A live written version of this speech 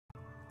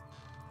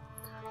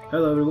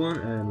Hello everyone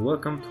and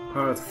welcome to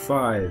part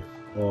 5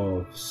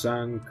 of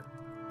SangFoid.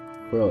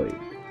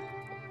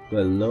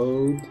 We'll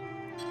load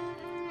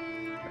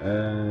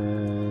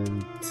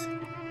and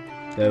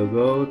they'll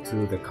go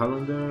to the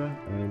calendar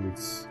and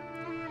it's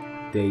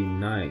day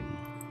 9.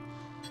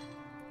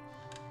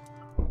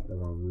 The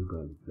one we're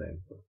going to play.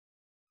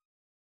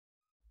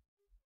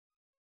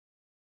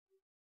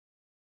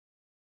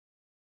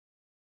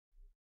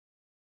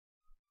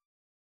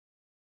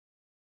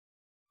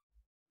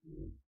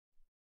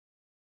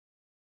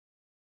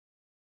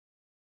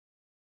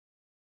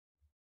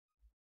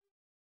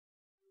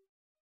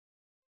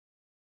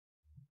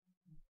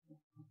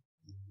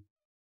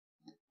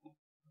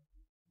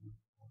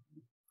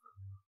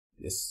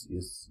 Yes.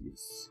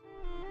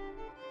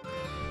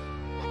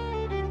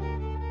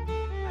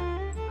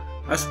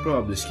 I should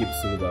probably skip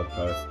through that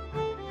part.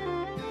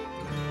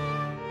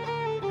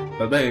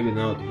 But maybe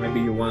not.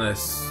 Maybe you wanna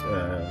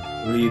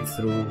read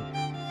through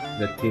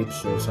the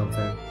tips or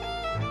something.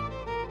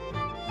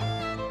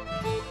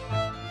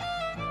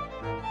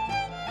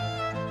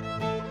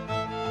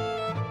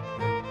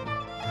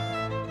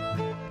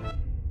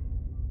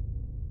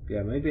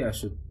 Yeah, maybe I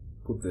should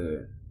put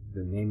the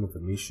name of the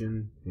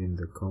mission in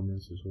the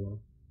comments as well.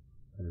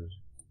 And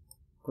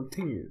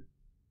continue.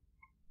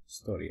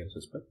 Story, I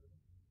suspect.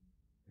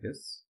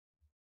 Yes?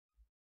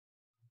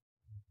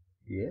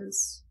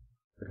 Yes?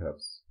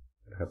 Perhaps.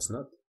 Perhaps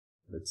not.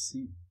 Let's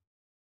see.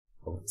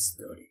 What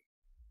story?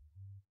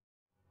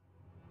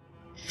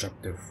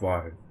 Chapter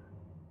 5.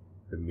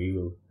 The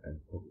Meal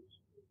and Focus.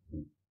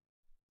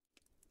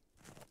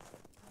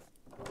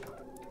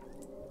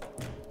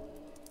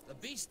 The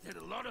beast did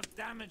a lot of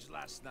damage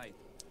last night,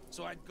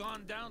 so I'd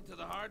gone down to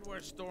the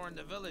hardware store in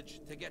the village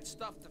to get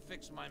stuff to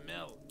fix my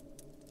mill.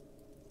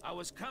 I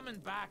was coming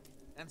back,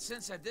 and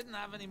since I didn't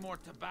have any more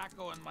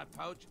tobacco in my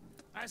pouch,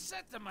 I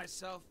said to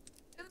myself,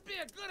 it'd be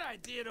a good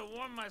idea to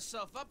warm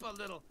myself up a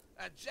little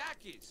at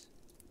Jackie's.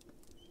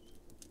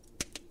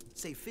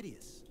 Say,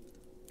 Phidias,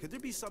 could there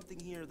be something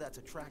here that's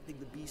attracting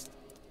the beast?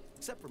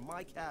 Except for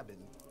my cabin,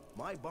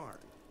 my barn,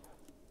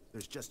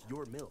 there's just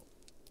your mill.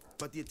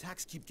 But the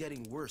attacks keep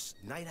getting worse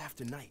night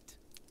after night.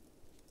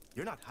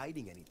 You're not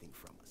hiding anything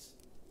from us,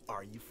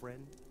 are you,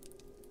 friend?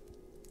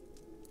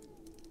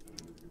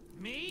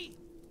 Me?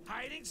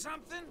 Hiding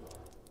something?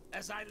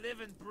 As I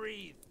live and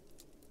breathe.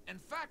 In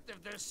fact,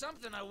 if there's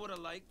something I would have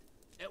liked,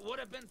 it would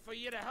have been for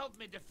you to help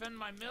me defend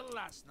my mill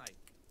last night.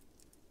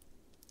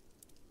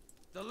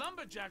 The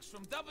lumberjacks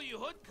from W.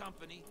 Hood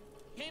Company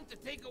came to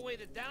take away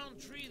the downed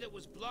tree that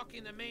was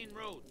blocking the main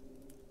road.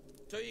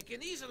 So you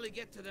can easily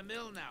get to the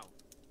mill now.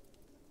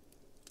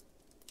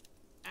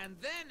 And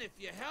then if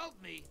you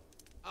help me,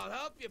 I'll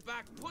help you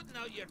back putting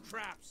out your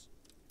traps.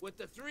 With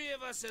the three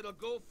of us, it'll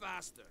go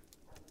faster.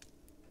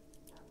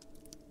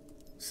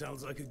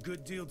 Sounds like a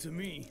good deal to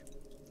me.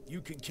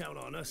 You can count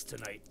on us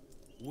tonight.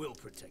 We'll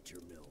protect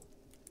your mill.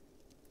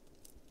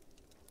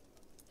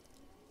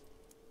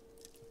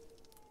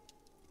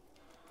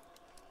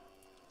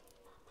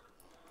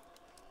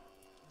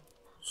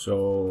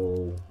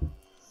 So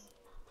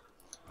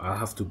I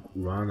have to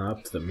run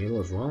up to the middle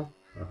as well.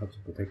 I have to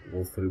protect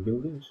all 3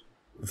 buildings.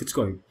 If it's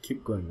going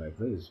keep going like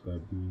this, it's going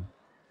to be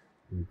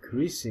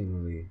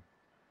increasingly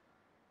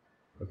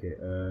okay.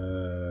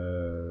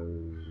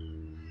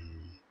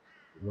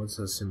 What's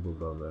that symbol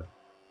down there?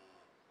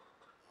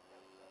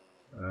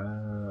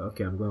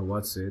 Okay, I'm going to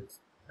watch it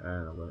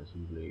and I'm going to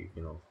simply,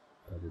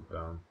 type it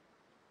down.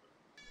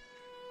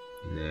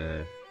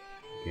 Nah.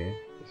 Okay,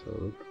 let's have a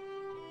look.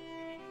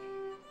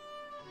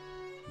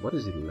 What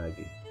is it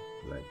lagging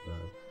like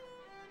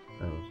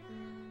that?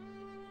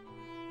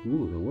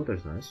 Ooh, the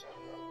water's nice.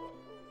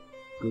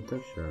 Good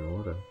texture and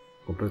water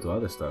compared to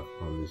other stuff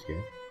on this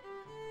game.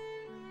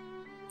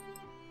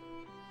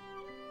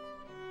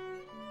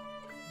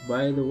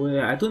 By the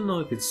way, I don't know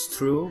if it's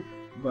true,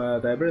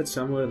 but I read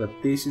somewhere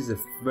that this is the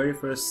very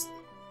first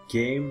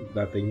game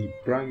that a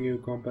brand new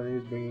company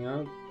is bringing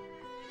out,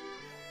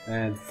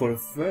 and for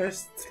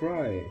first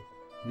try,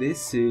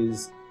 this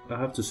is, I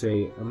have to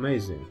say,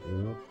 amazing.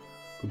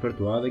 Compared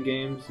to other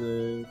games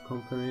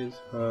companies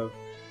have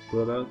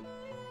brought out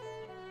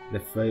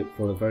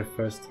for the very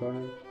first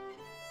time.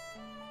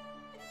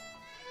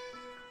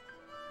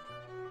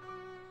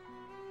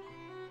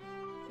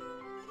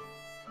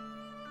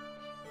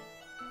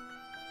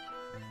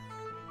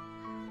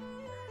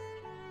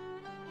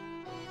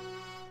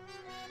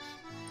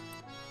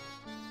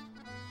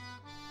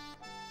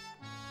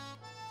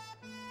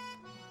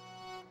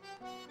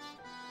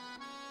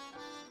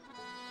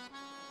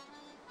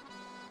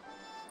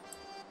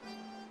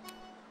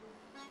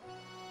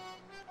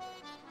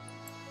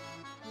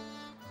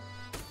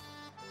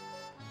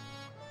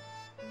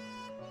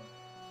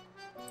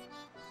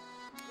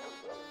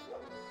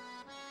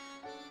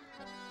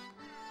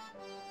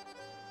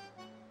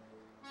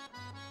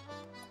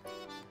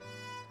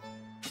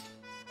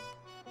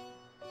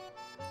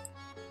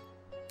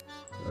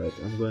 Right,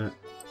 I'm gonna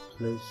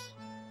place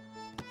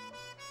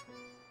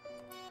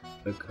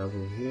a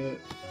couple here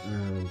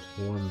and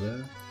one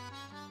there.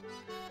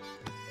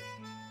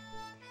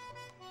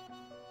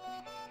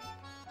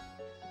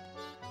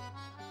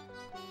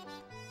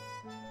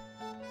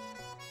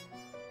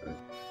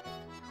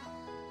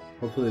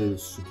 Hopefully it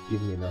should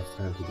give me enough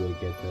time to go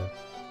get there.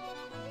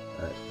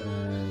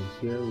 And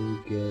here we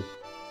get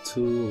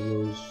 2 of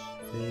those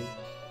things.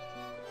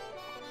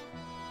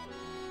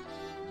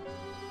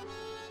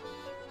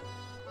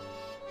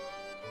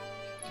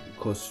 It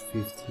costs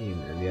 15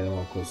 and the other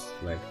one costs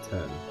like 10.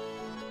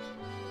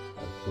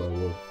 Like well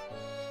worth.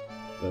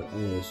 But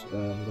anyways,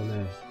 I'm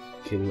gonna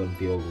kill them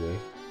the old way.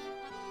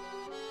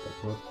 But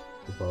what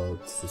about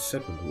the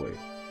second way?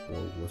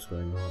 Well, what's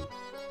going on?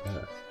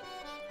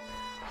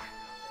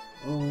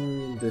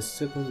 On the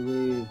second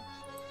way,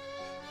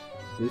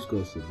 this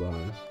goes to the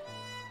barn,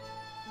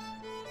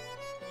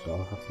 so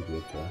I'll have to do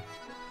it there.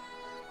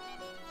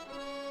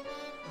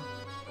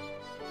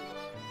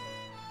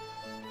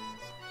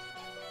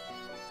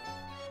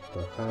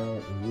 But how,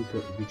 in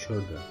which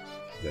order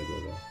should I go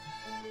there?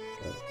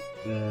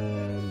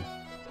 And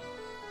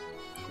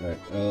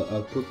alright,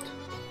 I'll put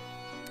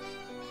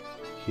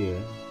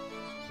here.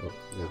 Oh,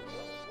 look.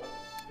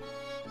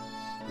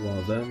 One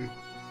of them,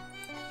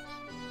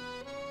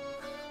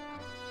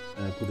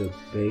 and I put a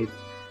bait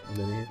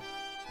underneath.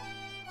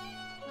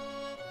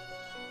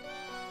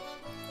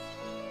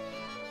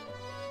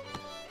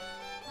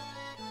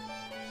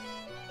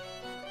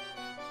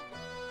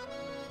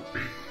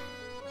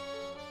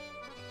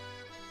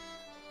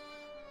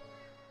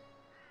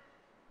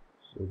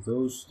 So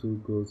those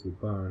two go to the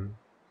barn.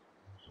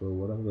 So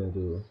what I'm gonna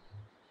do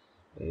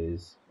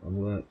is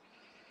I'm gonna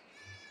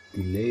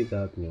delay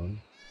that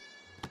one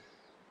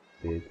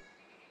bit,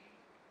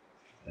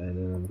 and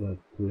then I'm gonna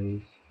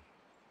place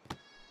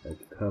like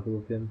a couple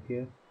of them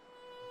here,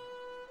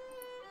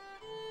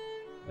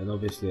 and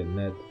obviously a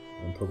net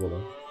on top of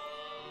them.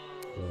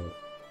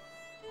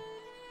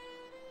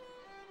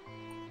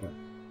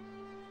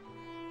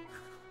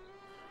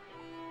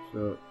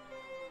 So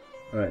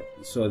alright,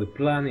 so the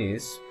plan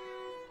is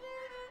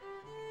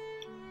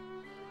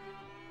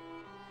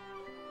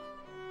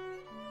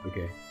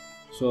okay,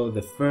 so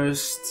the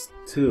first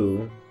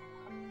two,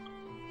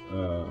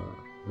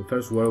 the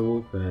first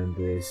werewolf and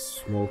the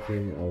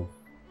smoking of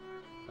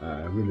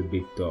really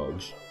big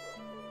dogs,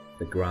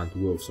 the grand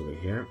wolves over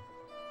here,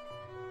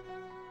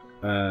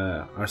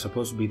 are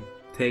supposed to be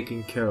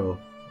taken care of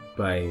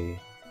by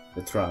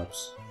the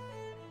traps,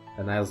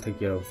 and I'll take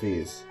care of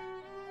these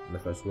in the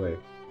first wave.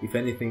 If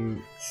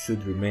anything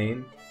should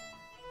remain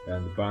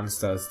and the barn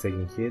starts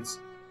taking hits,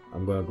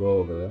 I'm gonna go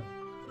over there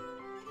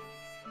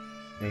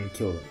and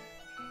kill them.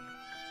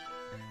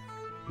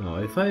 Now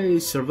if I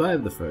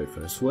survive the very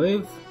first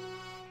wave,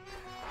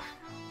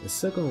 the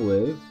second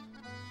wave,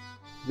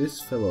 this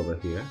fellow over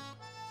here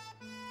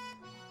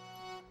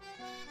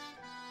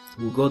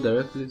will go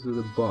directly to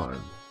the barn.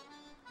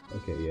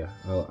 Okay, yeah,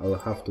 I'll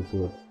have to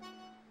put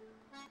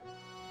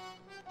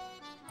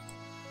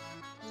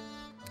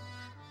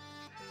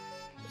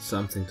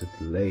something to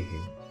delay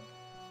him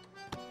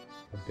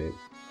a bit.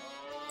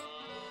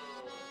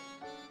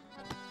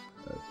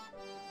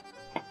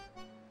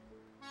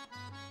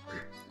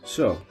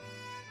 So,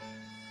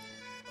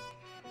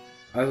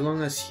 as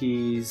long as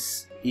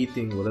he's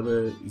eating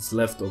whatever is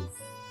left of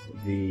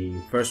the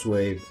first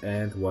wave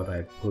and what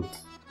I put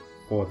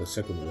for the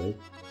second wave,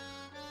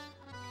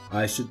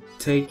 I should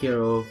take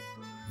care of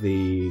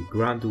the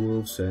grand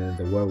wolves and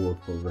the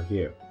werewolf over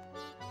here.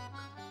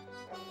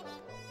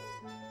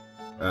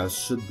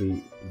 Should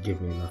be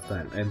give me enough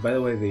time. And by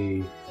the way,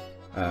 the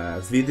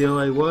video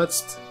I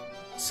watched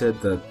said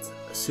that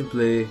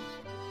simply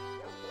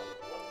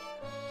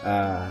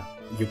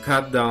you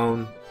cut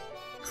down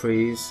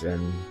trees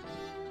and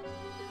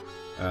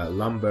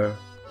lumber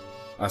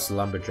as a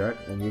lumberjack,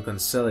 and you can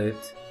sell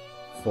it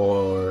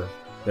for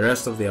the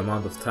rest of the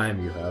amount of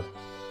time you have,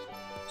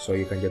 so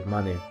you can get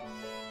money.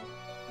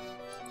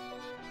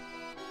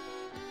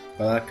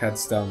 But that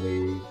cuts down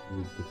the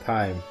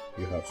time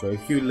you have. So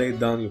if you lay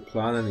down your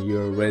plan and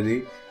you're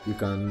ready, you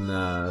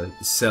can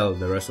sell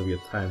the rest of your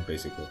time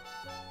basically.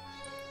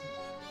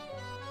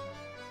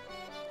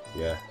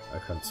 Yeah, I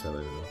can't sell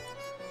anymore.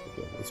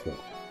 Okay, let's go.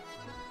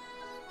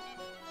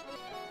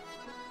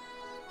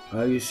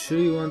 Are you sure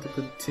you want to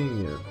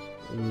continue?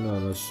 No,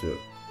 not sure.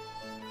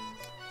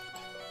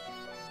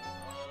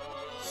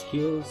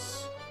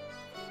 Skills.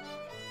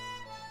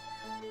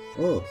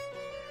 Oh,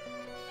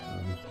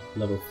 I'm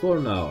level 4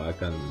 now. I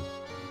can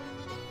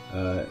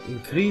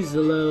increase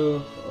the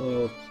level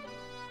of.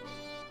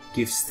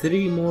 Gives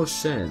 3 more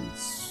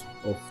cents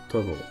of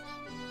total.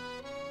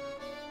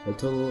 A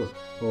total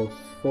of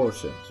 4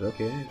 cents.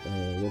 Okay,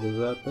 what is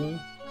that then?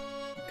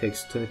 It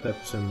takes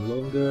 25%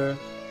 longer.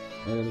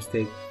 Enemies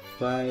take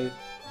 5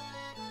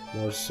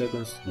 more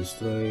seconds to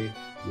destroy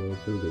your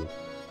building.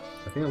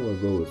 I think I will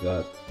go with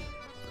that,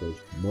 because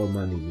more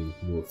money means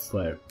more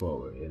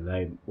firepower, and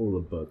I'm all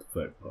about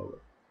firepower.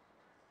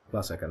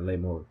 Plus I can lay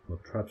more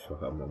traps to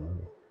have more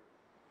money.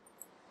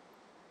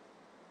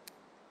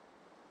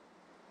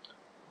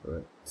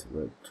 Right.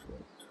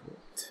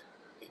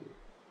 Okay.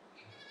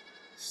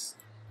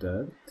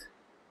 Start.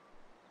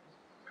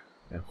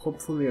 And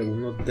hopefully I will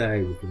not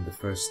die within the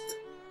first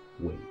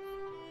wave.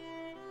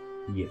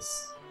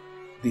 Yes.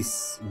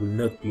 This will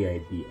not be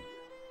ideal.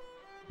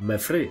 My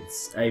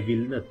friends, I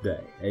will not die.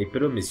 I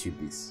promise you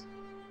this.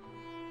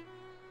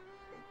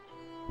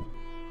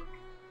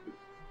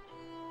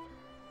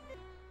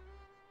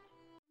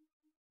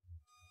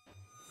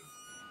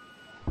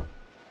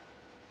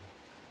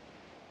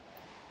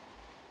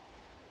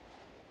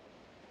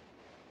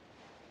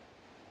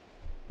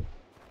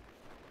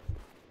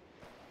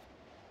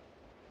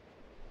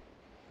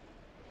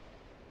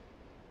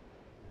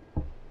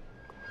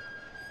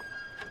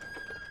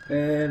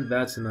 And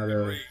that's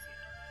another.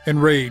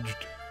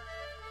 Enraged.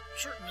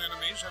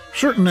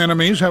 Certain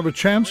enemies have a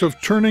chance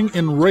of turning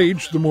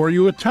enraged the more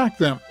you attack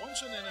them.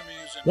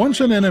 Once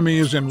an enemy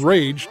is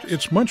enraged,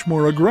 it's much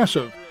more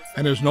aggressive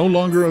and is no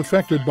longer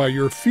affected by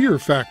your fear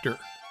factor.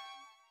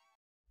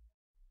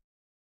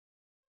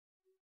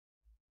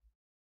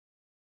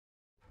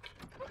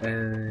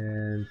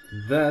 And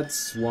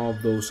that's one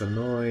of those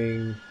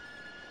annoying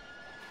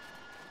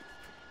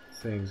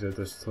things I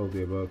just told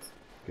you about.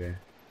 Okay.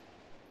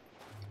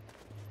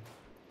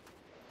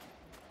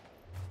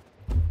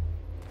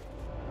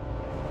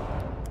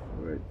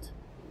 Right.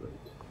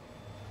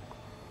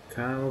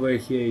 Come over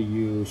here,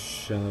 you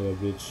son of a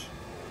bitch.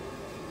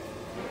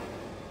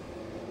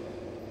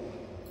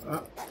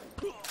 Ah.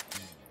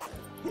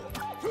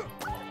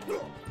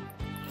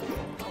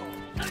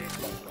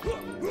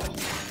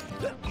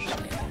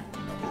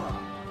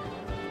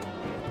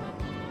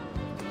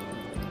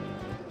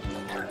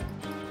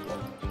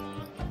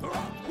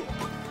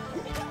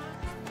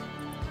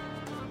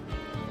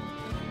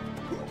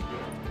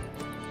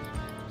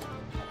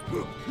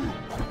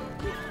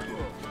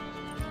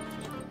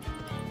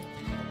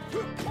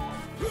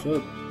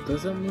 So,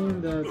 does that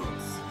mean that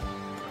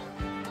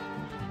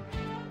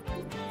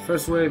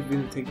first wave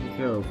been taken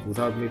care of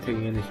without me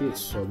taking any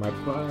hits? So my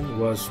plan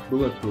was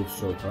bulletproof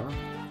so far.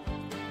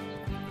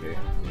 Okay.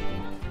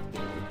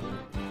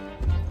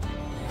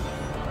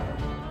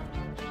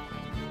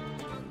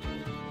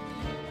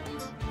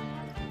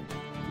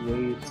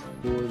 Wait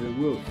for the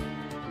wolf.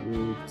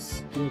 It's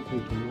still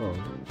taking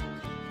long.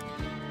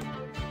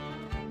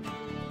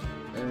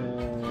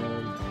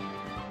 And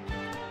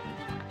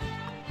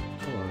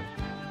come on.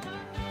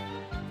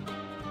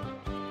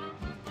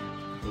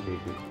 Okay,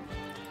 good.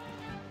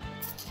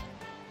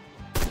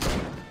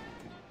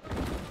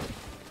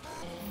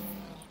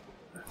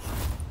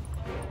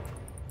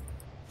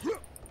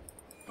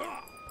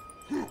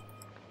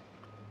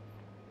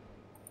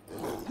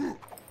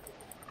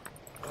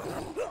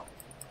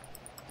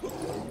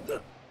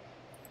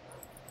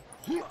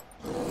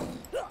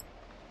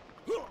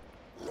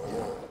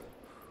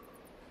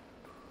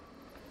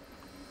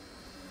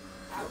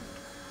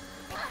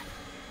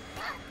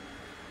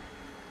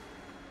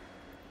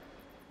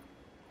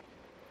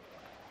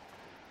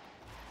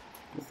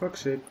 For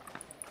fuck's sake.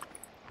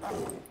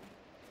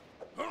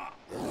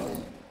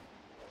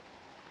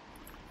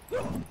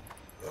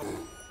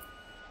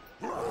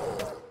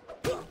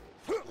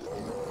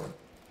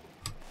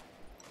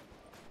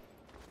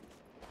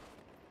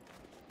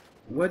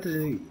 What does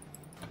he...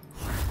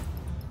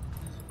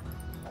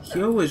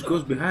 He always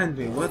goes behind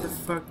me. What the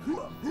fuck?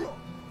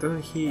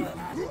 Doesn't he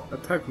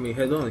attack me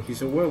head on?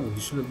 He's a werewolf. He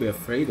shouldn't be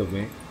afraid of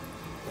me.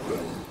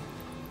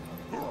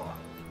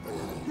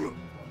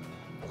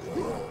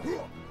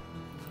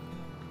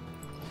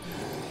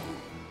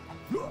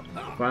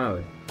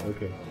 Finally,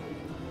 okay.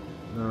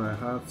 Now I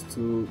have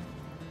to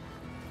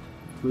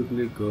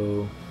quickly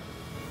go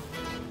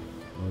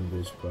on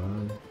this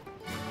barn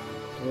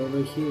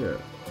over here.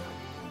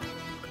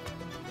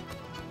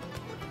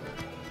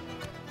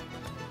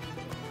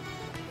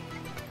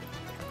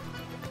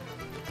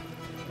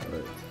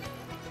 Alright.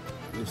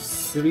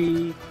 There's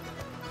 3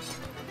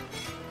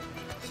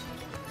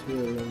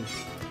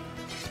 kills.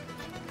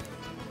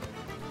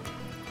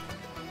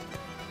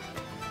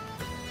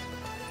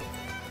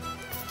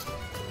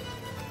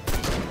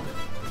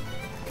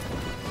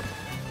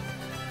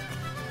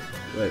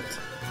 Right.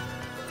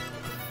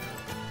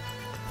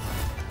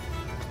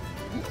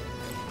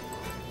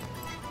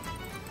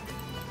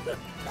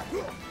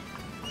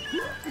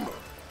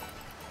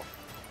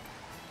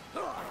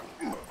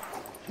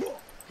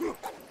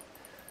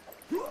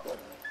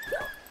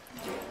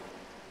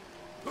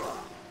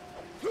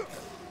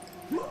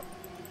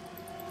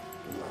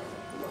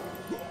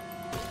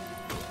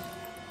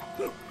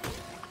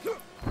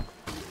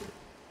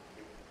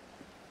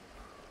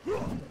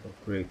 Oh,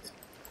 great.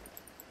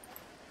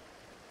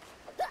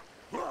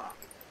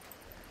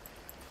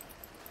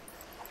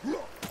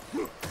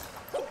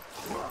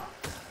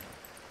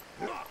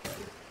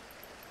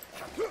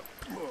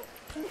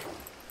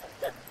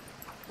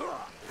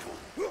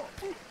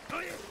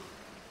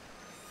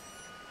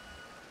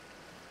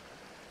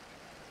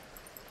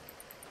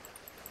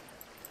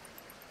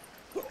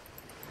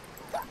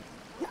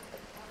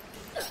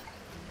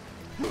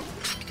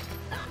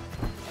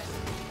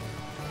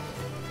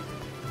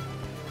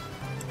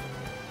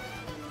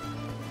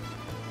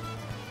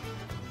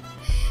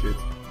 Shit.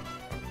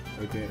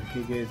 Okay,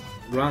 okay,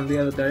 run the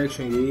other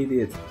direction, you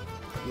idiot.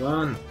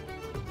 Run!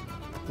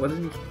 What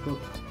is it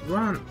called?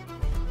 Run!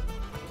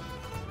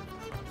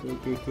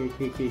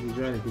 Okay, he's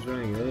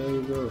running, there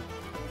you go.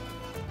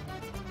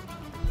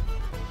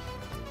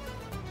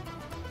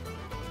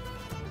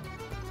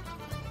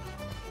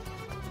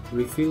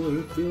 Refill,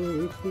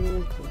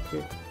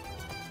 okay.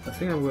 I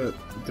think I'm gonna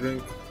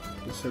drink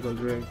the second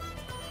drink.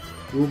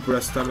 Ooh,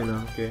 breast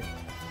stamina, okay.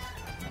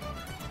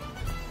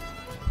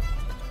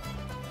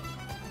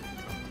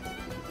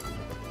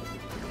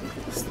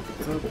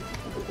 Stop.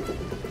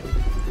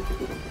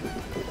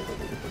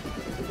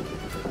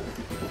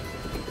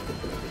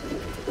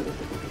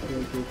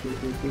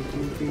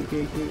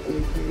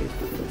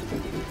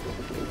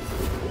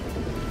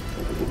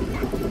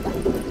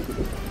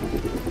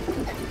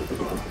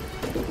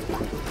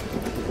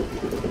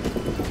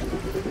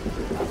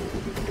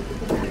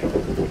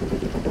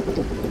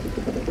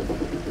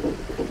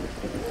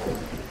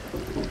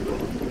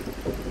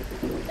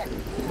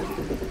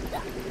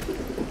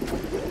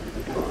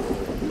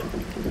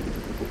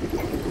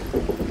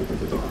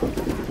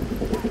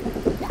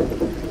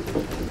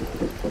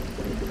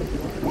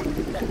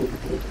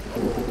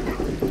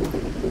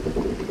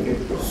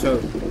 So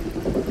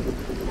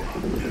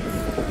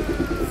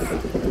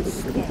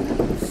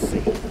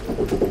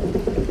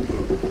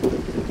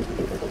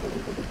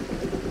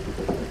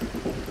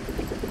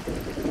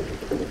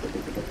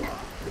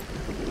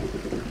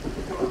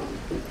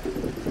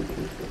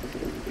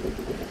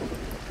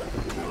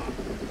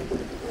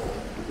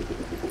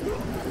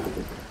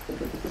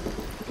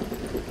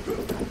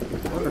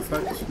what the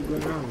fuck is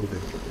going on with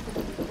it?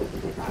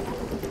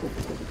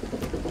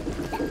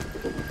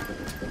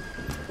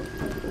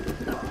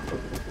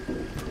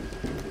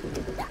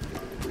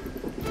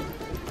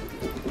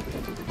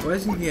 Why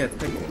isn't he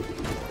attacking?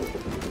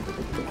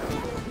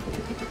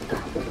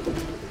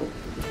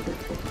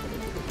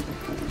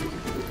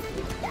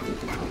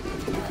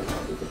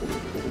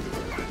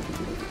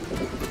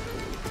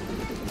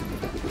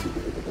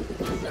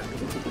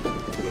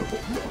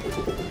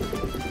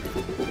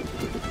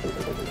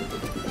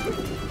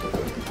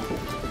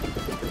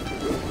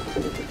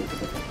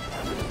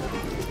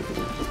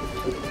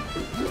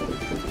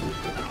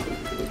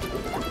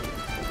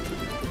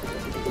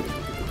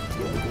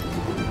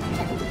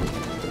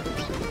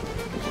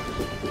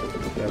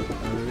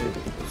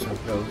 So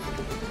close.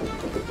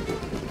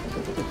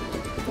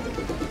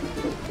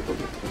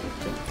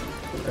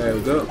 There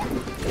we go.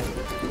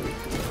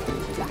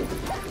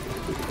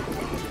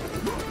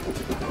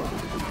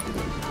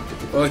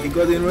 Oh, he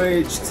got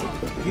enraged.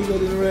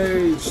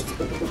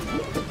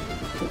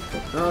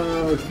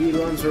 Oh, he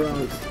runs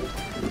around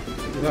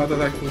without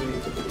attacking me.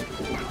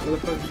 What the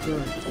fuck is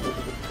going on?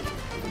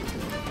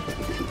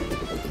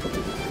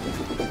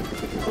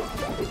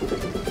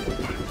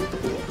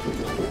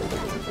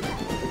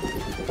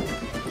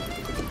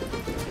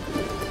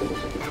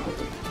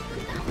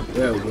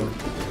 There we go.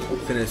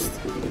 Finished.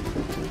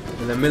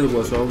 And the mill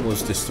was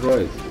almost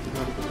destroyed.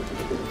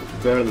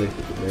 Barely,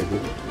 maybe.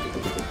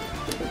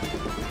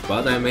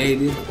 But I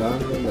made it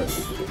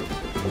nonetheless.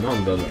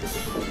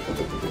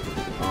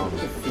 I'm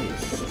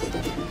finished.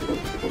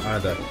 I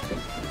died.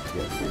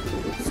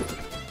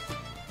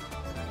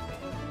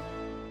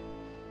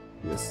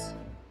 Yes.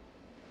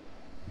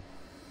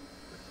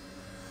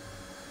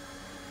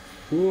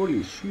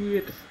 Holy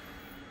shit.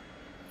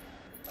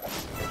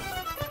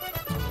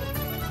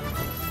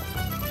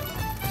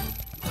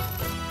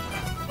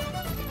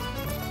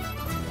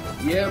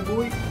 Yeah,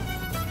 boy.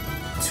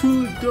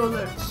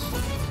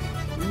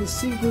 $2 in a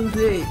single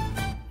day.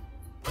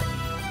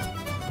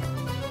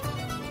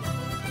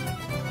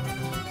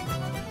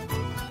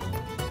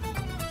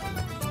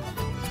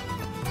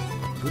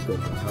 We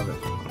don't have a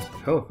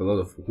hell of a lot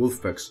of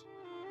wolf packs.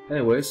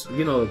 Anyways,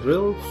 you know the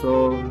drill,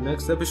 so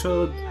next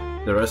episode,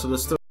 the rest of the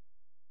story.